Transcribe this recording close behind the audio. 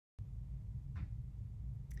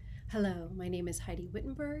Hello, my name is Heidi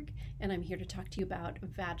Wittenberg, and I'm here to talk to you about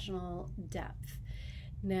vaginal depth.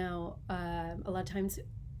 Now, a lot of times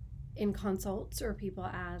in consults or people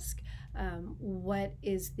ask, what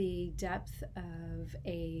is the depth of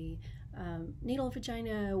a natal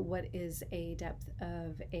vagina? What is a depth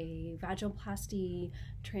of a vaginoplasty,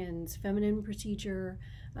 trans feminine procedure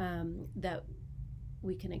that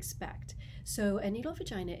we can expect? So a natal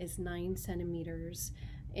vagina is 9 centimeters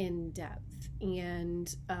in depth,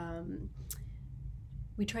 and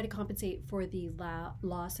we try to compensate for the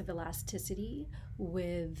loss of elasticity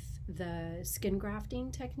with the skin grafting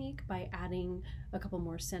technique by adding a couple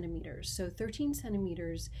more centimeters. So 13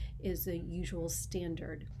 centimeters is the usual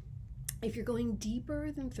standard. If you're going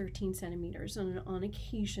deeper than 13 centimeters, on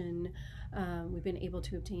occasion, we've been able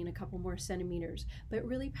to obtain a couple more centimeters, but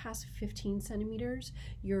really past 15 centimeters,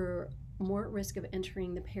 you're more at risk of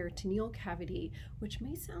entering the peritoneal cavity, which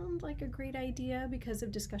may sound like a great idea because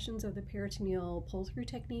of discussions of the peritoneal pull-through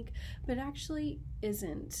technique, but actually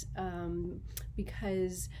isn't,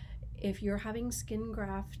 because if you're having skin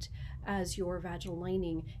graft as your vaginal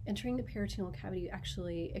lining, entering the peritoneal cavity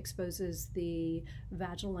actually exposes the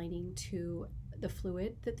vaginal lining to the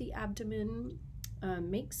fluid that the abdomen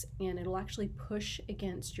makes, and it'll actually push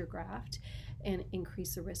against your graft and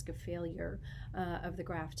increase the risk of failure of the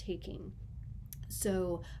graft taking.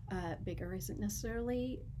 So bigger isn't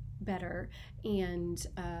necessarily better, and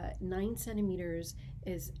 9 centimeters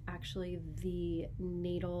is actually the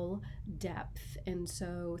natal depth, and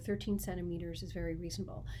so 13 centimeters is very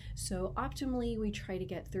reasonable. So optimally we try to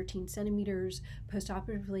get 13 centimeters.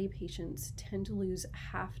 Postoperatively, patients tend to lose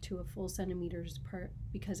half to a full centimeters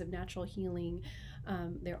because of natural healing.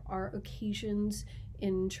 There are occasions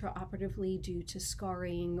intraoperatively due to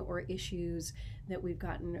scarring or issues that we've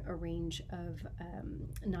gotten a range of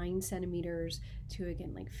 9 centimeters to,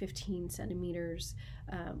 again, like 15 centimeters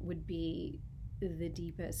would be the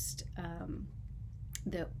deepest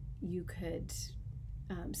that you could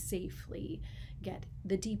safely get.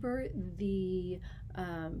 The deeper the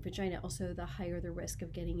vagina, also the higher the risk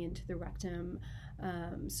of getting into the rectum,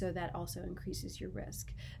 so that also increases your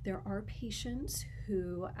risk. There are patients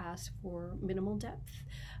who ask for minimal depth,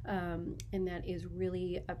 and that is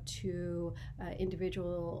really up to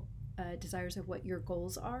individual desires of what your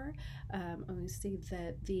goals are. I'm going to say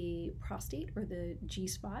that the prostate or the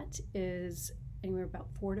G-spot is anywhere about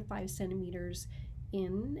 4 to 5 centimeters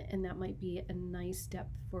in, and that might be a nice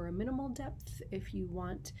depth for a minimal depth if you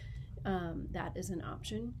want that as an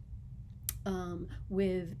option.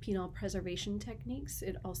 With penile preservation techniques,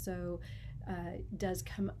 it also does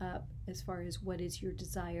come up as far as what is your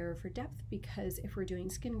desire for depth, because if we're doing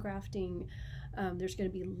skin grafting, there's going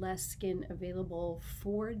to be less skin available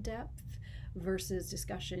for depth versus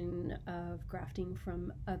discussion of grafting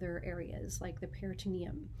from other areas like the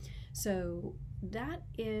peritoneum. So that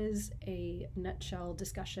is a nutshell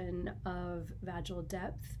discussion of vaginal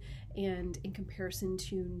depth and in comparison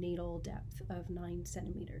to natal depth of 9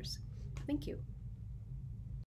 centimeters. Thank you.